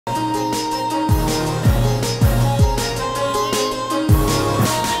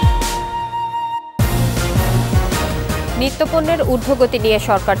নিত্যপণ্যের ঊর্ধ্বগতি নিয়ে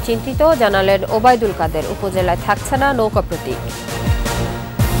সরকার চিন্তিত, জানালেন ওবায়দুল কাদের। উপজেলায় থাকছে না নৌকা প্রতীক।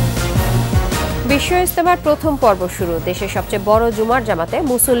 বিশ্ব ইজতেমার প্রথম পর্ব শুরু, দেশের সবচেয়ে বড় জুমার জামাতে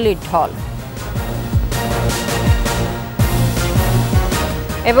মুসল্লির ঢল।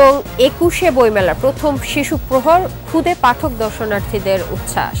 এবং একুশে বইমেলার প্রথম শিশু প্রহর, খুদে পাঠক দর্শনার্থীদের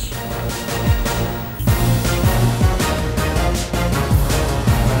উচ্ছ্বাস।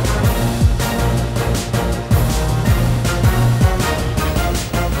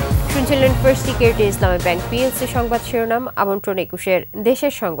 শুনছিলেন ফার্স্ট সিকিউরিটি ইসলামী ব্যাংক পিএলসি সংবাদ শিরোনাম। আমন্ত্রণ একুশের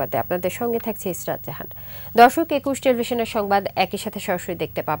দেশের সংবাদে, আপনাদের সঙ্গে থাকছে ইসরাত জাহান। দর্শক, একুশ টেলিভিশনের সংবাদ একই সাথে সরাসরি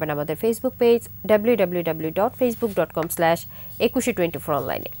দেখতে পাবেন আমাদের ফেসবুক পেজ www.facebook.com/ekushe24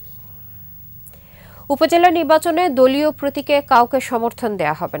 অনলাইনে। উপজেলা নির্বাচনে দলীয় প্রতীকে কাউকে সমর্থন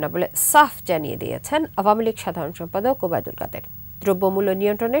দেওয়া হবে না বলে সাফ জানিয়ে দিয়েছেন আওয়ামী লীগ সাধারণ সম্পাদক ওবায়দুল কাদের। দ্রব্যমূল্য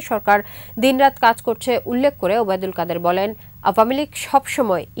নিয়ন্ত্রণে সরকার দিনরাত কাজ করছে উল্লেখ করে ওবায়দুল কাদের বলেন, আওয়ামী লীগ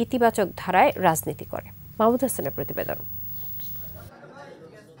সবসময় ইতিবাচক ধারায় রাজনীতি করে। মাহমুদ হাসানের প্রতিবেদন।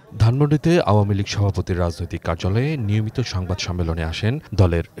 ধানমন্ডিতে আওয়ামী লীগ সভাপতির রাজনৈতিক কার্যালয়ে নিয়মিত সংবাদ সম্মেলনে আসেন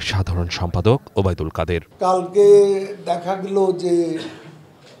দলের সাধারণ সম্পাদক ওবায়দুল কাদের। কালকে দেখা গেল যে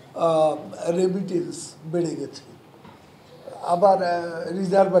রেমিটেন্স বেড়ে গেছে, আবার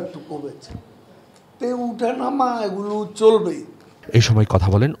রিজার্ভ একটু কমেছে, তে উঠানামা এগুলো চলবেই। এই সময় কথা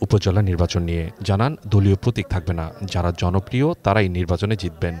বলেন উপজেলা নির্বাচন নিয়ে, জানান দলীয় প্রতীক থাকবে না, যারা জনপ্রিয় তারাই নির্বাচনে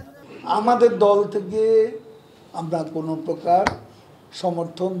জিতবেন। আমাদের দল থেকে আমরা কোনো প্রকার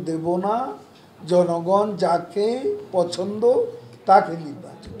সমর্থন দেব না, জনগণ যাকে পছন্দ তাকে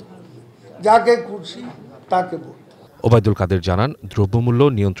নির্বাচিত করবে, যাকে খুশি তাকে ভোট। ওবায়দুল কাদের জানান, দ্রব্যমূল্য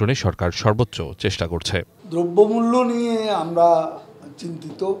নিয়ন্ত্রণে সরকার সর্বোচ্চ চেষ্টা করছে। দ্রব্যমূল্য নিয়ে আমরা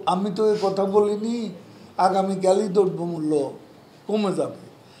চিন্তিত। আমি তো এই কথা বলিনি আগামীকালই দ্রব্যমূল্য কমে যাবে।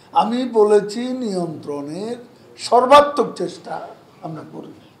 আমি বলেছি নিয়ন্ত্রণের সর্বাত্মক চেষ্টা আমরা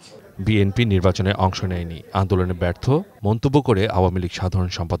করি। বিএনপি নির্বাচনে অংশ নেয়নি, আন্দোলনে ব্যর্থ মন্তব্য করে আওয়ামী লীগ সাধারণ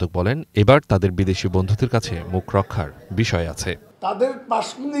সম্পাদক বলেন, এবার তাদের বিদেশি বন্ধুদের কাছে মুখ রক্ষার বিষয় আছে। তাদের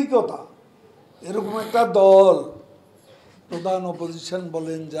প্রাসঙ্গিকতা, এরকম একটা দল প্রধান অপোজিশন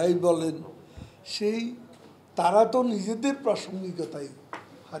বলেন যাই বলেন, সেই তারা তো নিজেদের প্রাসঙ্গিকতাই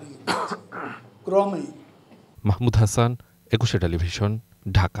হারিয়ে গেছে ক্রমেই। মাহমুদ হাসান, একুশে টেলিভিশন,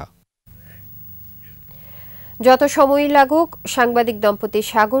 ঢাকা। যত সময়ই লাগুক, সাংবাদিক দম্পতি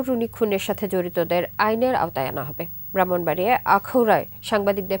সাগর রুনি খুনের সাথে জড়িতদের আইনের আওতায় আনা হবে। ব্রাহ্মণবাড়িয়ায় আখাউড়ায়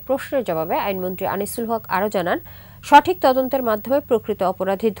সাংবাদিকদের প্রশ্নের জবাবে আইনমন্ত্রী আনিসুল হক আরও জানান, সঠিক তদন্তের মাধ্যমে প্রকৃত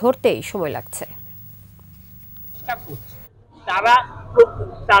অপরাধী ধরতেই সময় লাগছে।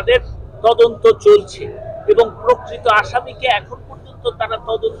 তাদের তদন্ত চলছে এবং প্রকৃত আসামিকে এখন পর্যন্ত তারা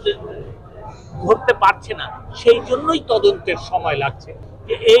তদন্তে ধরতে পারছে না, সেই জন্যই তদন্তের সময় লাগছে।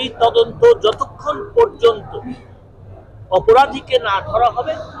 এই তদন্ত যতক্ষণ পর্যন্ত অপরাধীকে না ধরা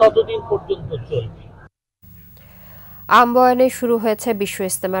হবে ততদিন পর্যন্ত চলবে। আমবয়ানে শুরু হয়েছে বিশ্ব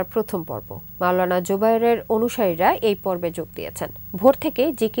ইজতেমার প্রথম পর্ব। মাওলানা জুবায়েরের অনুসারীরা এই পর্বে যোগ দিয়েছেন। ভোর থেকে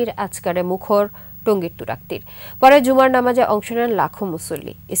জিকির আজকারে মুখর টঙ্গীর তুরাক্তির। পরে জুমার নামাজে অংশ নেন লাখো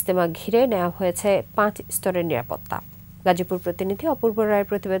মুসল্লি। ইজতেমা ঘিরে নেওয়া হয়েছে 5 স্তরের নিরাপত্তা। গাজীপুর প্রতিনিধি অপূর্ব রায়ের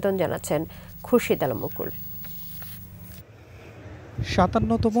প্রতিবেদন, জানাচ্ছেন খুরশিদ আলম মুকুল।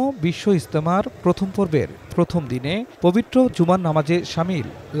 57তম বিশ্ব ইজতেমার প্রথম পর্বের প্রথম দিনে পবিত্র জুমার নামাজে শামিল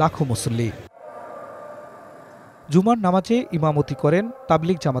লাখো মুসল্লি। জুমার নামাজে ইমামতি করেন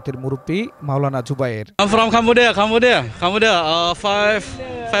তাবলিগ জামাতের মুরব্বী মাওলানা Zubair. From Cambodia,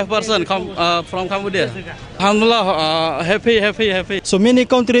 5% from Cambodia. Alhamdulillah, happy. So many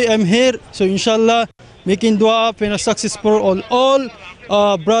country I'm here, so inshallah making dua for success for all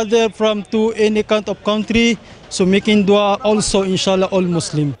brother from to any kind of country. So making dua also inshallah all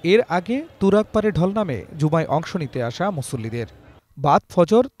Muslim. এর আগে তুরাগ পারে ঢল নামে জুমায় অংশ নিতে আসা মুসল্লিদের বাদ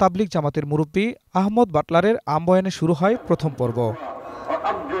ফজর তাবলিগ জামাতের মুরব্বী আহমদ বাটলারের আমবয়ানে শুরু হয় প্রথম পর্ব।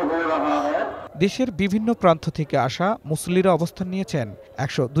 দেশের বিভিন্ন প্রান্ত থেকে আসা মুসল্লিরা অবস্থান নিয়েছেন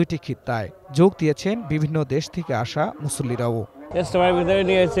 102টি খিত্তায়। যোগ দিয়েছেন বিভিন্ন দেশ থেকে আসা মুসল্লিরাও। ইজতেমার ভিতরে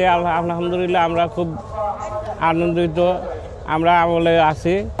নিয়েছে আলহামদুলিল্লাহ, আমরা খুব আনন্দিত, আমরা আমলে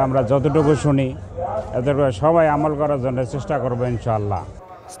আছি। আমরা যতটুকু শুনি এতটুকু সবাই আমল করার জন্য চেষ্টা করবো ইনশাআল্লাহ।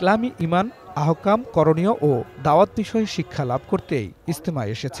 ইসলামী ঈমান, আহকাম, করণীয় ও দাওয়াত বিষয়ে শিক্ষা লাভ করতেই ইজতেমায়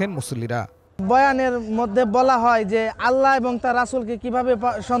এসেছেন মুসল্লিরা। বয়ানের মধ্যে বলা হয় যে আল্লাহ এবং তার রাসূলকে কিভাবে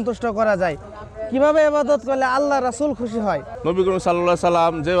সন্তুষ্ট করা যায়, কিভাবে ইবাদত করলে আল্লাহ রাসূল খুশি হয়। নবী করিম সাল্লাল্লাহু আলাইহি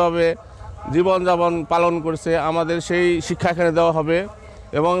সাল্লাম যেভাবে জীবনযাপন পালন করছে আমাদের সেই শিক্ষা এখানে দেওয়া হবে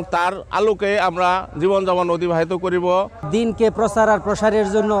এবং তার আলোকে আমরা জীবনযাপন অতিবাহিত করিব। দিনকে প্রচার আর প্রসারের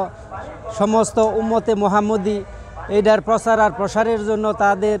জন্য সমস্ত উম্মতে মুহাম্মদী এটার প্রচার আর প্রসারের জন্য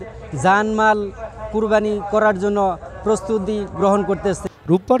তাদের জানমাল কুরবানি করার জন্য প্রস্তুতি গ্রহণ করতেছে।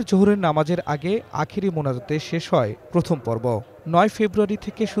 রোববার জোহরের নামাজের আগে আখিরি মোনাজাতে শেষ হয় প্রথম পর্ব। 9 ফেব্রুয়ারি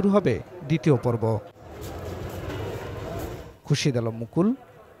থেকে শুরু হবে দ্বিতীয় পর্ব। খুরশিদ আলম মুকুল,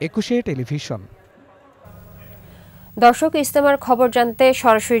 একুশে টেলিভিশন। দর্শক, ইজতেমার খবর জানতে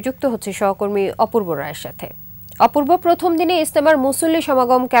সরাসরি যুক্ত হচ্ছে সহকর্মী অপূর্ব রায়ের সাথে। অপূর্ব, প্রথম দিনে ইজতেমার মুসল্লি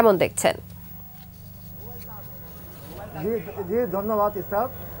সমাগম কেমন দেখছেন? জি ধন্যবাদ ইসরাফ।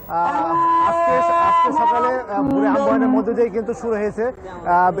 আজকে সকালে ভোরে আহ্বানের মধ্যে দিয়ে কিন্তু শুরু হয়েছে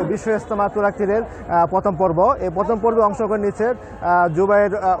বিশ্ব ইজতেমা তুরাক্তিরের প্রথম পর্ব। এই প্রথম পর্বে অংশগ্রহণ নিচ্ছে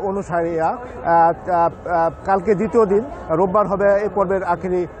জুবাইয়ের অনুসারীরা। কালকে দ্বিতীয় দিন, রোববার হবে এই পর্বের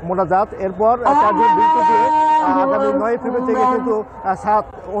আখেরি মোনাজাত। এরপর 4 দিন বিরতি দিয়ে আগামী 9 ফেব্রুয়ারি থেকে কিন্তু 7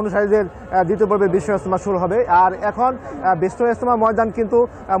 অনুসারীদের দ্বিতীয় পর্বে বিশ্ব ইজতেমা শুরু হবে। আর এখন বিশ্ব ইজতেমা ময়দান কিন্তু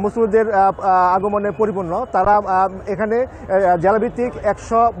মুসলিমদের আগমনে পরিপূর্ণ। তারা এখানে জেলাভিত্তিক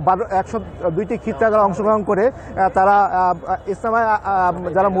 102টি খিত্তাগার অংশগ্রহণ করে তারা ইজতেমায়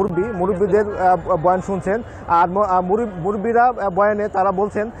যারা মুরব্বীদের বয়ান শুনছেন। আর মুরব্বীরা বয়ানে তারা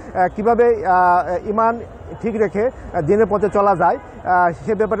বলছেন কিভাবে ঈমান ঠিক রেখে দিনের পথে চলা যায়,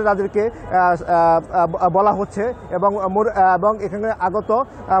 সে ব্যাপারে তাদেরকে বলা হচ্ছে। এবং এখানে আগত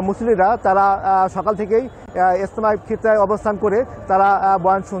মুসলিরা তারা সকাল থেকেই ইজতেমা খিত্তায় অবস্থান করে তারা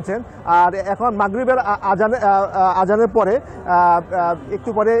বয়ান শুনছেন। আর এখন মাগরিবের আজানের পরে একটু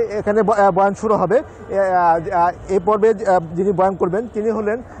পরে এখানে বয়ান শুরু হবে। এই পর্বে যিনি বয়ান করবেন তিনি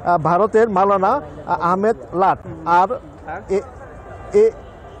হলেন ভারতের মাওলানা আহমেদ লাট। আর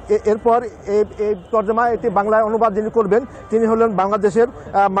এরপর এই তর্জমা একটি বাংলায় অনুবাদ যিনি করবেন তিনি হলেন বাংলাদেশের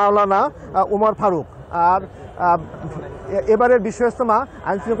মাওলানা উমর ফারুক। আর এবারের বিশ্ব ইজতেমা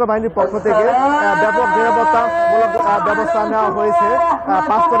আইনশৃঙ্খলা বাহিনীর পক্ষ থেকে ব্যাপক নিরাপত্তামূলক ব্যবস্থা নেওয়া হয়েছে,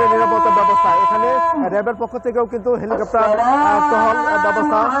 5 স্তরের নিরাপত্তা ব্যবস্থা। এখানে র্যাবের পক্ষ থেকেও কিন্তু হেলিকপ্টার টহল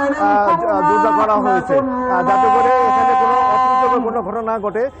ব্যবস্থা জোরদার করা হয়েছে, যাতে করে এখানে কোনো ঘটনা না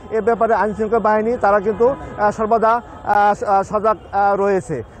ঘটে। এ ব্যাপারে আইনশৃঙ্খলা বাহিনী তারা কিন্তু সর্বদা সজাগ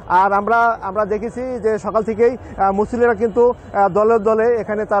রয়েছে। আর আমরা দেখেছি যে সকাল থেকেই মুসলিমরা কিন্তু দলে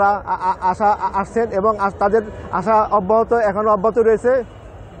এখানে তারা আসছেন এবং তাদের আশা এখনো অব্যাহত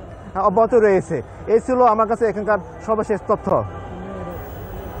রয়েছে। এই ছিল আমার কাছে এখানকার সর্বশেষ তথ্য।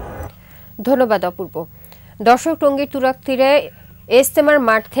 ধন্যবাদ অপূর্ব। দর্শক, টঙ্গীর তুরাগতীরে ইজতেমার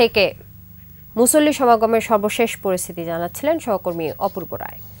মাঠ থেকে মুসল্লি সমাগমের সর্বশেষ পরিস্থিতি জানাচ্ছিলেন সহকর্মী অপূর্ব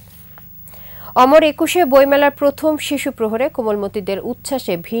রায়। অমর একুশে বইমেলার প্রথম শিশু প্রহরে কোমলমতিদের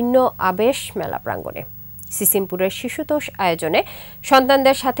উচ্ছ্বাসে ভিন্ন আবেশ মেলা প্রাঙ্গণে। সিসিমপুরের শিশুতোষ আয়োজনে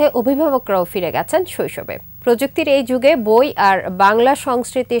সন্তানদের সাথে অভিভাবকরাও ফিরে গেছেন শৈশবে। প্রযুক্তির এই যুগে বই আর বাংলা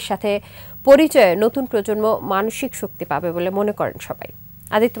সংস্কৃতির সাথে পরিচয়ে নতুন প্রজন্ম মানসিক শক্তি পাবে বলে মনে করেন সবাই।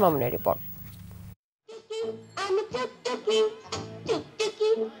 আদিত্য মামুনের রিপোর্ট।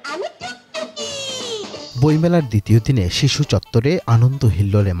 বইমেলার দ্বিতীয় দিনে শিশু চত্বরে আনন্দ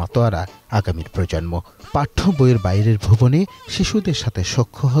হিল্লোলে মাতোয়ারা আগামীর প্রজন্ম। পাঠ্য বইয়ের বাইরের ভুবনে শিশুদের সাথে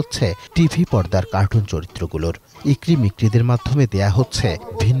সখ্য হচ্ছে টিভি পর্দার কার্টুন চরিত্রগুলোর। ইকরি মিক্রিদের মাধ্যমে দেয়া হচ্ছে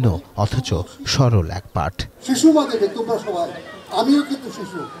ভিন্ন অথচ সরল এক পাঠ। শিশু দেখে তোমরা সবাই, আমিও কিন্তু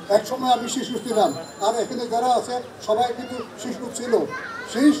শিশু, একসময় আমি শিশু ছিলাম, আর এখানে যারা আছে সবাই কিন্তু শিশু ছিল।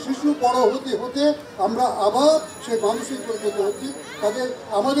 সেই শিশু বড় হতে হতে আমরা আবার সেই মানসিক পরিণত হচ্ছি। তাদের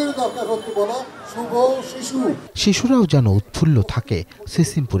আমাদের দরকার হচ্ছে বলা শুভ শিশু। শিশুরাও যেন উৎফুল্ল থাকে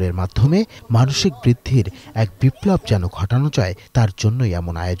সিসিমপুরের মাধ্যমে মানসিক বৃদ্ধির এক বিপ্লব যেন ঘটানো যায়, তার জন্যই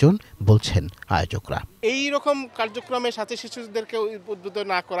এমন আয়োজন বলছেন আয়োজকরা। এই রকম কার্যক্রমের সাথে শিশুদেরকে উদ্বুদ্ধ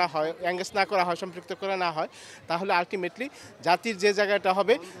না করা হয়, এঙ্গেজ না করা হয়, সম্পৃক্ত করা না হয়, তাহলে আলটিমেটলি জাতির যে জায়গাটা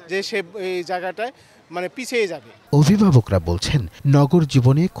হবে যে সে এই জায়গাটায় পিছিয়ে যাবে। অভিভাবকরা বলছেন নগর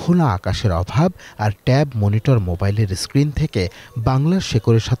জীবনে খোলা আকাশের অভাব আর ট্যাব, মনিটর, মোবাইলের স্ক্রিন থেকে বাংলার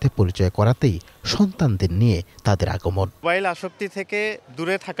শেকড়ের সাথে পরিচয় করাতেই সন্তানদের নিয়ে তাদের আগমন। মোবাইল আসক্তি থেকে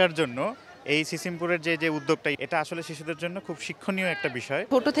দূরে থাকার জন্য এই সিসিমপুরের যে উদ্যোগটা, এটা আসলে শিশুদের জন্য খুব শিক্ষণীয় একটা বিষয়।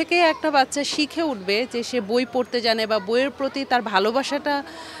 ছোট থেকে একটা বাচ্চা শিখে উঠবে যে সে বই পড়তে জানে বা বইয়ের প্রতি তার ভালোবাসাটা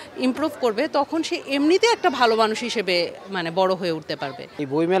ইমপ্রুভ করবে, তখন সে এমনিতে একটা ভালো মানুষ হিসেবে বড় হয়ে উঠতে পারবে। এই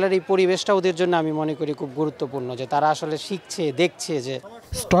বইমেলার এই পরিবেশটা ওদের জন্য আমি মনে করি খুব গুরুত্বপূর্ণ, যে তারা আসলে শিখছে, দেখছে। যে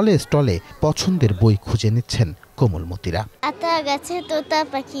স্টলে স্টলে পছন্দের বই খুঁজে নিচ্ছেন কোমলমতিরা। আতা গাছে তোতা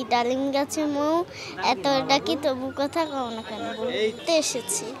পাখি, ডালিম গাছে মৌ, এত ডাকি তবু কথা কও না কেন, বলতে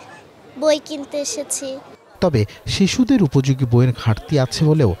এসেছি, বই কিনতে এসেছি। তবে শিশুদের উপযোগী বইয়ের ঘাটতি আছে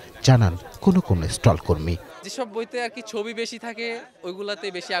বলেও জানান কোন স্টল কর্মী। যেসব বইতে ছবি বেশি থাকে ওইগুলাতে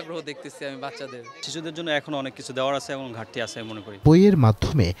বেশি আগ্রহ দেখতেছি আমি বাচ্চাদের। শিশুদের জন্য এখন অনেক কিছু দেওয়ার আছে এবং ঘাটতি আছে মনে করি। বইয়ের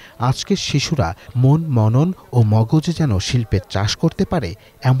মাধ্যমে আজকের শিশুরা মন, মনন ও মগজে যেন শিল্পের চাষ করতে পারে,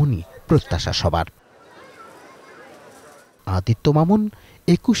 এমনই প্রত্যাশা সবার। আদিত্য মামুন,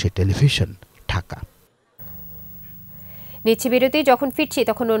 একুশে টেলিভিশন, ঢাকা। নিচ্ছি বিরতি, যখন ফিরছি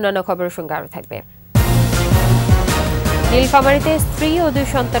তখন অন্যান্য খবরের সঙ্গে আরও থাকবে। নীলফামারীতে স্ত্রী ও 2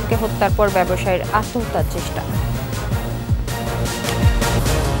 সন্তানকে হত্যার পর ব্যবসায়ীর আত্মহত্যার চেষ্টা।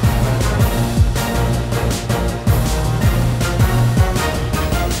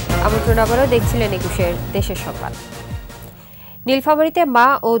 আমন্ত্রণ আবারও দেখছিলেন একুশের দেশের সংবাদ। নীলফামারীতে মা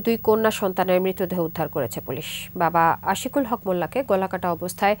ও 2 কন্যা সন্তানের মৃতদেহ উদ্ধার করেছে পুলিশ। বাবা আশিকুল হক মোল্লাকে গলাকাটা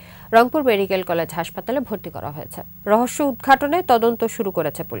অবস্থায় রংপুর মেডিকেল কলেজ হাসপাতালে ভর্তি করা হয়েছে। রহস্য উদ্ঘাটনে তদন্ত শুরু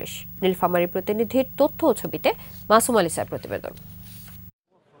করেছে পুলিশ। নীলফামারী প্রতিনিধির তথ্য ও ছবিতে মাসুম আলিসার প্রতিবেদন।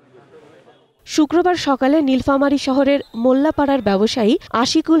 শুক্রবার সকালে নীলফামারী শহরের মোল্লাপাড়ার ব্যবসায়ী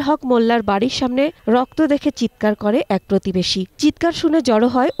আশিকুল হক মোল্লার বাড়ির সামনে রক্ত দেখে চিৎকার করে এক প্রতিবেশী। চিৎকার শুনে জড়ো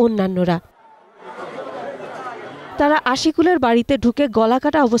হয় অন্যান্যরা। তারা আশিকুলের বাড়িতে ঢুকে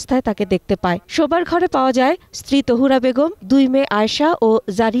গলাকাটা অবস্থায় তাকে দেখতে পায়। শোবার ঘরে পাওয়া যায় স্ত্রী তহুরা বেগম, 2 মেয়ে আয়েশা ও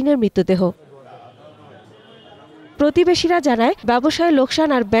জারিনের মৃতদেহ। প্রতিবেশীরা জানায় ব্যবসায় লোকসান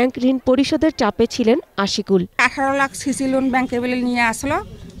আর ব্যাংক ঋণ পরিশোধের চাপে ছিলেন আশিকুল। 18 লাখ সিসি লোন ব্যাংকে বেলে নিয়ে আসলো,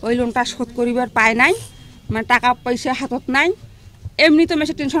 ওই লোনটা শোধ করিবার পায় নাই, মানে টাকা পয়সা হাতত নাই। এমনি তো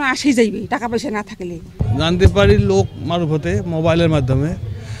মেসে টেনশন আসেই যাইবে টাকা পয়সা না থাকলে। জানতে পারি লোক মারফতে মোবাইলের মাধ্যমে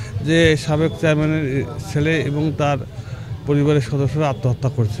যে সাবেক চেয়ারম্যানের ছেলে এবং তার পরিবারের সদস্যরা আত্মহত্যা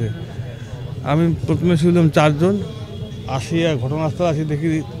করছে। আমি প্রথমে শুনলাম 4 জন, ঘটনাস্থলে আসি দেখি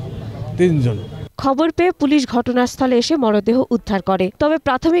 3 জন। খবর পেয়ে পুলিশ ঘটনাস্থলে এসে মরদেহ উদ্ধার করে, তবে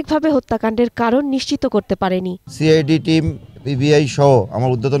প্রাথমিকভাবে হত্যাকাণ্ডের কারণ নিশ্চিত করতে পারেনি। সিআইডি টিম, পিবিআই সহ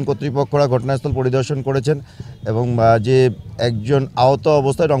আমার ঊর্ধ্বতন কর্তৃপক্ষরা ঘটনাস্থল পরিদর্শন করেছেন এবং যে একজন আহত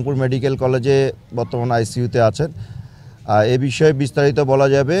অবস্থায় রংপুর মেডিকেল কলেজে বর্তমান আইসিইউতে আছেন। এ বিষয়ে বিস্তারিত বলা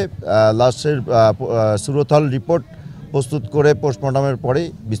যাবে লাশের সুরতহাল রিপোর্ট প্রস্তুত করে পোস্টমর্টমের পরেই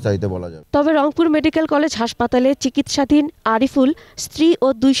বিস্তারিত বলা যাবে। তবে রংপুর মেডিকেল কলেজ হাসপাতালে চিকিৎসাধীন আরিফুল স্ত্রী ও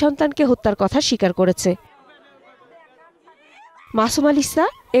 2 সন্তানকে হত্যার কথা স্বীকার করেছে। মাসুম আলিসা,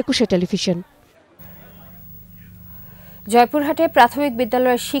 একুশে টেলিভিশন। জয়পুরহাটে প্রাথমিক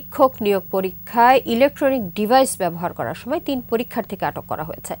বিদ্যালয়ের শিক্ষক নিয়োগ পরীক্ষায় ইলেকট্রনিক ডিভাইস ব্যবহার করার সময় 3 পরীক্ষার্থীকে আটক করা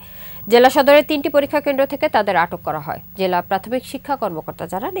হয়েছে। জেলা সদরের 3টি পরীক্ষা কেন্দ্র থেকে তাদের আটক করা হয়। জেলা প্রাথমিক শিক্ষা কর্মকর্তা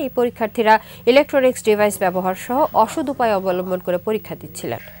জানান, এই পরীক্ষার্থীরা ইলেকট্রনিক্স ডিভাইস ব্যবহার সহ অসৎ উপায় অবলম্বন করে পরীক্ষা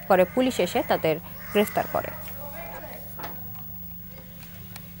দিচ্ছিলেন। পরে পুলিশ এসে তাদের গ্রেফতার করে।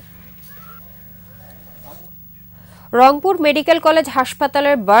 রংপুর মেডিকেল কলেজ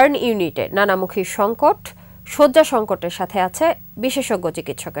হাসপাতালের বার্ন ইউনিটে নানামুখী সংকট, শয্যা সংকটের সাথে আছে বিশেষজ্ঞ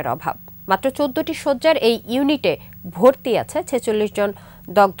চিকিৎসকের অভাব। মাত্র 14টি শয্যার এই ইউনিটে ভর্তি আছে 46 জন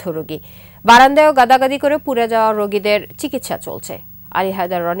দগ্ধ রোগী। বারান্দায়ও গাদাগাদি করে পুড়ে যাওয়া রোগীদের চিকিৎসা চলছে। আলী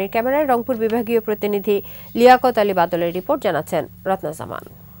হায়দার রনির ক্যামেরায় রংপুর বিভাগীয় প্রতিনিধি লিয়াকত আলী বাদলের রিপোর্ট, জানাচ্ছেন রত্না জামান।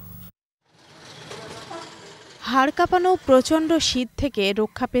 হাড় কাঁপানো প্রচণ্ড শীত থেকে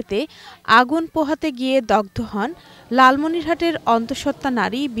রক্ষা পেতে আগুন পোহাতে গিয়ে দগ্ধ হন লালমনিরহাটের অন্তঃসত্ত্বা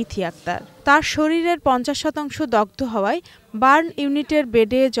নারী বিথি আক্তার। তার শরীরের 50% দগ্ধ হওয়ায় বার্ন ইউনিটের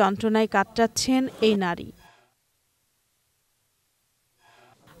বেডে যন্ত্রণায় কাতরাচ্ছেন এই নারী।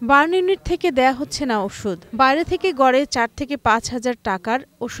 বার্ন ইউনিট থেকে দেয়া হচ্ছে না ওষুধ। বাইরে থেকে গড়ে 4 থেকে 5 হাজার টাকার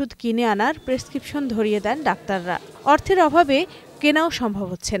ওষুধ কিনে আনার প্রেসক্রিপশন ধরিয়ে দেন ডাক্তাররা। অর্থের অভাবে কেনাও সম্ভব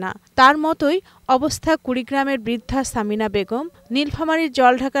হচ্ছে না। তার মতোই অবস্থা কুড়িগ্রামের বৃদ্ধা সামিনা বেগম, নীলফামারীর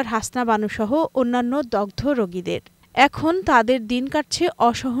জলঢাকার হাসনা বানুসহ অন্যান্য দগ্ধ রোগীদের। এখন তাদের দিন কাটছে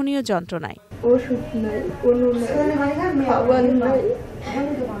অসহনীয় যন্ত্রণায়। ওষুধ নাই, কোনো খাবার নাই।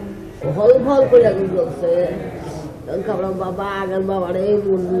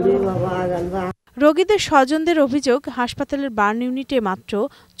 রোগীদের স্বজনদের অভিযোগ, হাসপাতালের বার্ন ইউনিটে মাত্র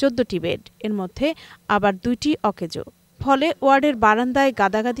 14টি বেড, এর মধ্যে আবার 2টি অকেজো। ফলে ওয়ার্ডের বারান্দায়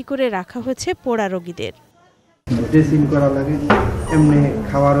গাদাগাদি করে রাখা হয়েছে পোড়া রোগীদের। ড্রেসিং করা লাগে, এমনি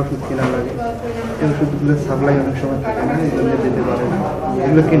খাওয়ার ওষুধ কেনা লাগে। এই ওষুধগুলো সাপ্লাই অনেক সময় থাকে না, এগুলো দিতে পারে না,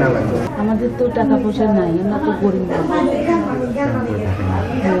 এগুলো কেনা লাগে। আমাদের তো টাকা পয়সা নাই, আমরা তো গরিব।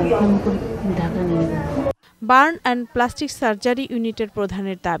 ঢাকা নিয়ে বার্ন অ্যান্ড প্লাস্টিক সার্জারি ইউনিটের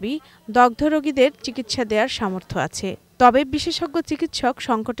প্রধানের দাবি, দগ্ধ রোগীদের চিকিৎসা দেওয়ার সামর্থ্য আছে। তবে বিশেষজ্ঞ চিকিৎসক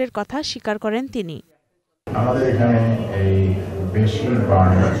সংকটের কথা স্বীকার করেন তিনি। আমাদের এখানে এই বেশি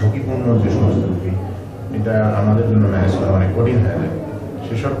বার্ন ঝুঁকিপূর্ণ যে সমস্ত রোগী, এটা আমাদের জন্য ম্যানেজ করা অনেক কঠিন হয়ে যায়।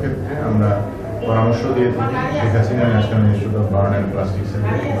 সেসব ক্ষেত্রে আমরা পরামর্শ দিয়ে থাকি Sheikh Hasina national institute of burn and plastic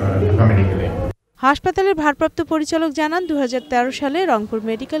surgery Dhaka মেডিকেলে। হাসপাতালের ভারপ্রাপ্ত পরিচালক জানান, 2013 সালে রংপুর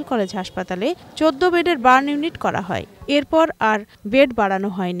মেডিকেল কলেজ হাসপাতালে 14 বেডের বার্ন ইউনিট করা হয়। এরপর আর বেড বাড়ানো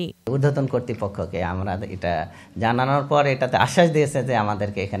হয়নি। ঊর্ধ্বতন কর্তৃপক্ষকে আমরা এটা জানানোর পর এটাতে আশ্বাস দিয়েছে যে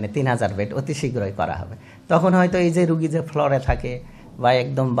আমাদেরকে এখানে 3000 বেড অতি শীঘ্রই করা হবে। তখন হয়তো এই যে রুগী যে ফ্লোরে থাকে বা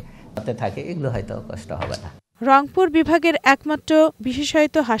একদম থাকে, এগুলো হয়তো কষ্ট হবে না। রংপুর বিভাগের একমাত্র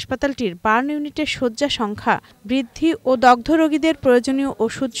বিশেষায়িত হাসপাতালটির বার্ন ইউনিটের শয্যা সংখ্যা বৃদ্ধি ও দগ্ধ রোগীদের প্রয়োজনীয়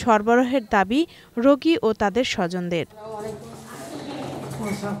ওষুধ সরবরাহের দাবি রোগী ও তাদের স্বজনদের।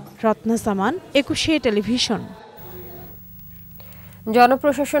 রত্না সামান, একুশে টেলিভিশন।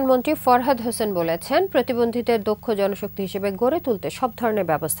 জনপ্রশাসন মন্ত্রী ফরহাদ হোসেন বলেছেন, প্রতিবন্ধীদের দক্ষ জনশক্তি হিসেবে গড়ে তুলতে সব ধরনের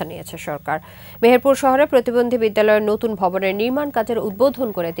ব্যবস্থা নিয়েছে সরকার। মেহেরপুর শহরে প্রতিবন্ধী বিদ্যালয়ের নতুন ভবনের নির্মাণ কাজের উদ্বোধন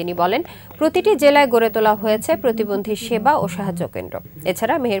করে তিনি বলেন, প্রতিটি জেলায় গড়ে তোলা হয়েছে প্রতিবন্ধী সেবা ও সাহায্য কেন্দ্র।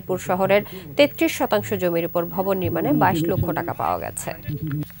 এছাড়া মেহেরপুর শহরের 33% জমির উপর ভবন নির্মাণে 22 লক্ষ টাকা পাওয়া গেছে।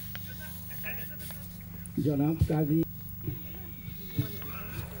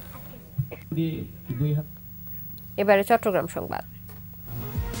 এবারে চট্টগ্রাম সংবাদ।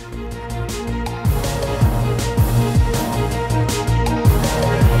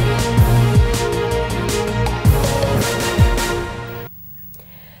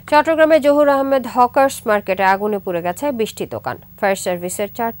 চট্টগ্রামে জহুর আহমেদ হকার্স মার্কেটে আগুনে পুড়ে গেছে 20টি দোকান। ফায়ার সার্ভিসের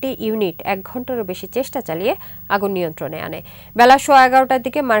 4টি ইউনিট 1 ঘন্টারও বেশি চেষ্টা চালিয়ে আগুন নিয়ন্ত্রণে আনে। বেলা 11:15টার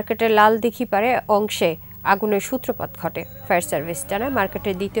দিকে মার্কেটের লাল দিঘি পারে অংশে আগুনের সূত্রপাত ঘটে। ফায়ার সার্ভিস জানায়,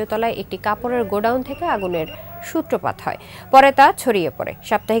 মার্কেটের দ্বিতীয় তলায় একটি কাপড়ের গোডাউন থেকে আগুনের সূত্রপাত হয়। পরে তা ছড়িয়ে পড়ে।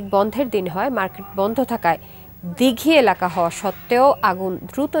 সাপ্তাহিক বন্ধের দিন হয়, মার্কেট বন্ধ থাকায় দিঘি এলাকা হওয়া সত্ত্বেও আগুন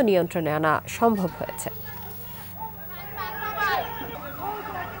দ্রুত নিয়ন্ত্রণে আনা সম্ভব হয়েছে।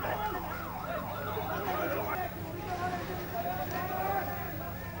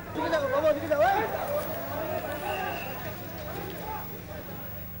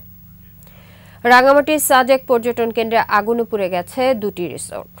 রাঙামাটির সাজেক পর্যটন কেন্দ্রে আগুনে পুড়ে গেছে 2টি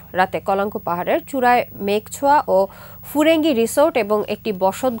রিসোর্ট। রাতে কলাঙ্ক পাহাড়ের চূড়ায় মেঘছোয়া ও ফুরেঙ্গি রিসোর্ট এবং একটি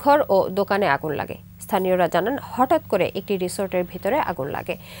বসতঘর ও দোকানে আগুন লাগে। স্থানীয়রা জানান, হঠাৎ করে একটি রিসোর্টের ভিতরে আগুন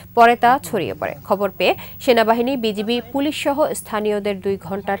লাগে, পরে তা ছড়িয়ে পড়ে। খবর পেয়ে সেনাবাহিনী, বিজিবি, পুলিশ সহ স্থানীয়দের 2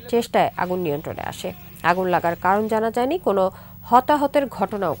 ঘন্টার চেষ্টায় আগুন নিয়ন্ত্রণে আসে। আগুন লাগার কারণ জানা যায়নি, কোনো হতাহতের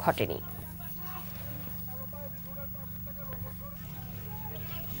ঘটনাও ঘটেনি।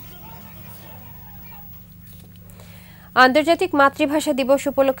 আন্তর্জাতিক মাতৃভাষা দিবস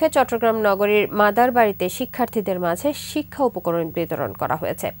উপলক্ষে চট্টগ্রাম নগরীর মাদারবাড়িতে শিক্ষার্থীদের মাঝে শিক্ষা উপকরণ বিতরণ করা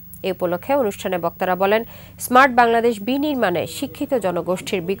হয়েছে। এই উপলক্ষে অনুষ্ঠানে বক্তারা বলেন, স্মার্ট বাংলাদেশ বিনির্মাণে শিক্ষিত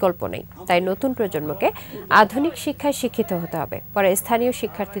জনগোষ্ঠীর বিকল্প নেই, তাই নতুন প্রজন্মকে আধুনিক শিক্ষায় শিক্ষিত হতে হবে। পরে স্থানীয়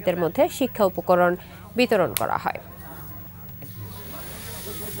শিক্ষার্থীদের মধ্যে শিক্ষা উপকরণ বিতরণ করা হয়।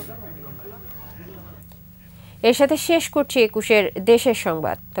 এর সাথে শেষ করছি একুশের দেশের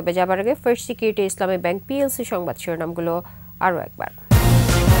সংবাদ। তবে যাবার আগে ফার্স্ট সিকিউরিটি ইসলামী ব্যাংক পিএলসি সংবাদ শিরোনামগুলো আরও একবার।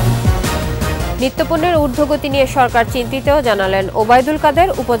 নিত্যপণ্যের ঊর্ধ্বগতি নিয়ে সরকার চিন্তিত, জানালেন ওবায়দুল কাদের।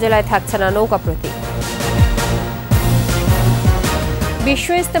 উপজেলায় থাকছে না নৌকা প্রতীক। বিশ্ব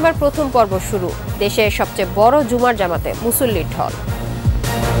ইজতেমার প্রথম পর্ব শুরু। দেশের সবচেয়ে বড় জুমার জামাতে মুসল্লির ঢল।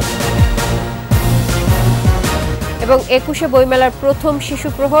 এবং একুশে বইমেলার প্রথম শিশু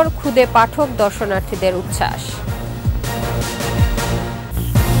প্রহর, খুদে পাঠক দর্শনার্থীদের উচ্ছ্বাস।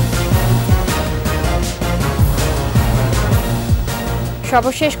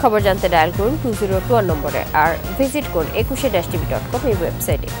 সর্বশেষ খবর জানতে ডায়াল করুন 2021 নম্বরে, আর ভিজিট করুন ekushe-tv.com এই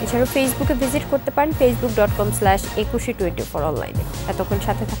ওয়েবসাইটে। এছাড়াও ফেসবুকে ভিজিট করতে পারেন facebook.com/ekushe24 অনলাইনে। এতক্ষণ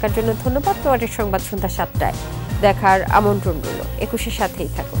সাথে থাকার জন্য ধন্যবাদ। পরের সংবাদ সন্ধ্যা 7টায় দেখার আমন্ত্রণ রইল। একুশের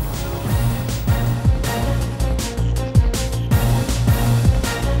সাথেই থাকুন।